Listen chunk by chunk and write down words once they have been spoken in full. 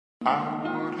I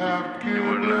would have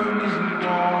given you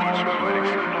all of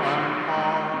my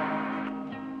heart,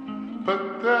 but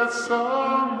there's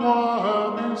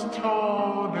someone who's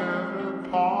torn it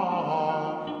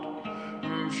apart,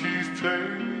 and she's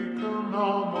taken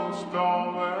almost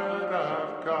all that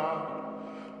I've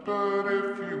got. But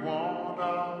if you want,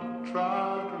 I'll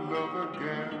try to love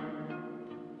again.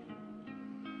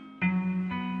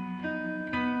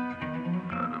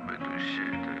 I've been through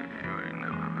shit that you ain't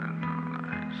never been through.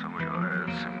 Like, some of y'all had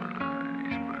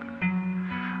similarities, but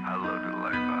I love the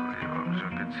life I live. I'm just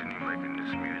gonna continue making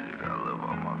this music. I love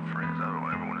all my friends. I don't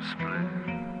ever wanna split.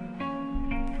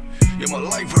 Yeah, my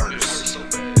life hurts.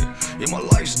 Yeah, my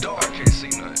life's dark. I can't see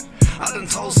nothing. I done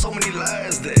told so many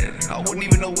lies that I wouldn't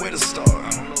even know where to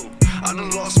start. I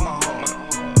done lost my heart.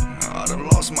 I done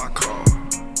lost my car.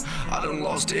 I done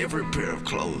lost every pair of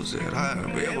clothes that I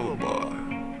have ever bought.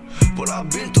 But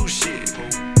I've been through shit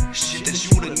that you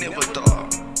would've never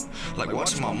thought. Like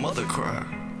watching my mother cry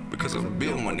because her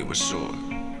bill money was short.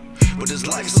 But this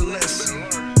life's a lesson.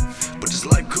 But this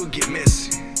life could get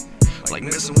messy. Like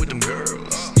messing with them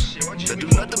girls that do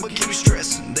nothing but keep you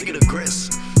stressing. They get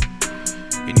aggressive,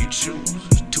 and you choose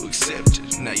to accept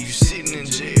it. Now you sitting in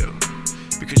jail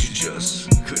because you just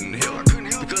couldn't help.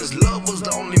 Because love was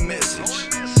the only message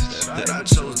that I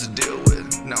chose to deal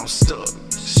with. Now I'm stuck,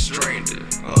 stranded,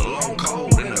 alone,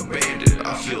 cold, and abandoned.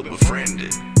 I feel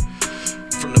befriended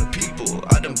from the people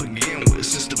I done begin with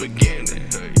since the beginning.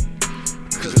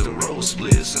 Cause the road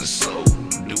splits and so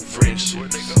do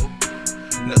friendships.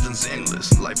 Nothing's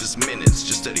endless, life is minutes,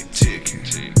 just steady ticking.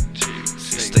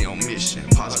 Stay on mission,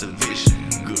 positive vision,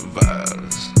 good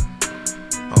vibes.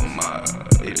 On my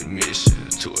admission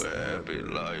to a happy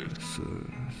life. So,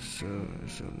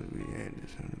 something to be ended,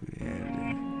 something to be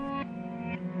ended.